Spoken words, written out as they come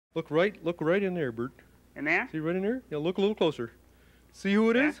Look right in there, Bert. In there? See right in there? Yeah, look a little closer. See who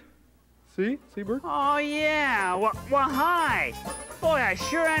it is? See, Bert? Oh, yeah. Well, hi. Boy, I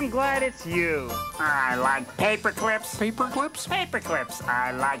sure am glad it's you. I like paper clips. Paper clips? Paper clips.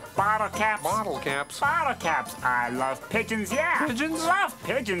 I like bottle caps. Bottle caps. Bottle caps. I love pigeons, yeah. Pigeons? Love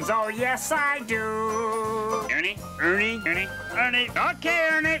pigeons, oh, yes, I do. Ernie. Okay, Ernie. Oh, gee,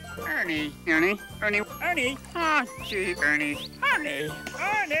 Ernie. Ernie.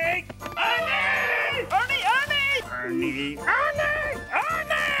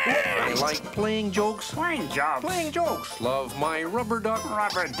 I like playing jokes. Playing jokes. Love my rubber duck.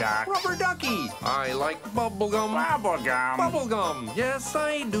 Rubber ducky. I like bubblegum. Bubblegum. Yes,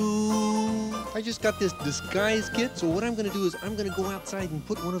 I do. I just got this disguise kit, so what I'm gonna do is I'm gonna go outside and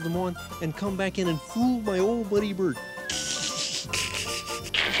put one of them on and come back in and fool my old buddy Bert.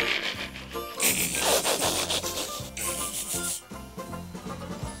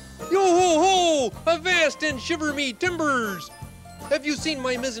 Yo-ho-ho! Avast and shiver me timbers! Have you seen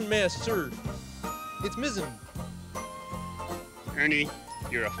my mizzen mast, sir? It's mizzen. Ernie,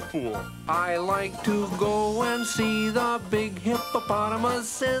 you're a fool. I like to go and see the big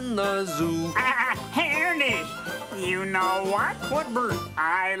hippopotamus in the zoo. Hey, Ernie, you know what? What, Bert?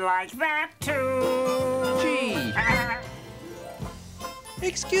 I like that too. Gee.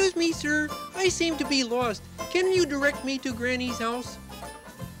 Excuse me, sir. I seem to be lost. Can you direct me to Granny's house?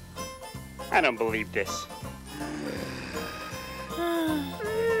 I don't believe this.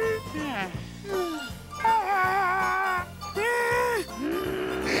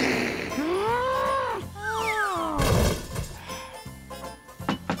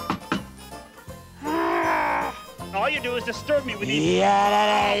 All you do is disturb me with these...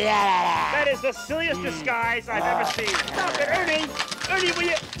 That is the silliest disguise I've ever seen. Stop it, Ernie! Ernie, will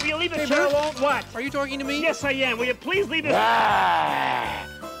you leave the chair alone? What? Are you talking to me? Yes, I am. Will you please leave this...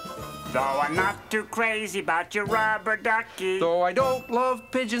 Though I'm not too crazy about your rubber ducky. Though I don't love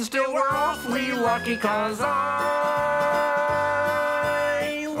pigeons, still we're awfully lucky, 'cause I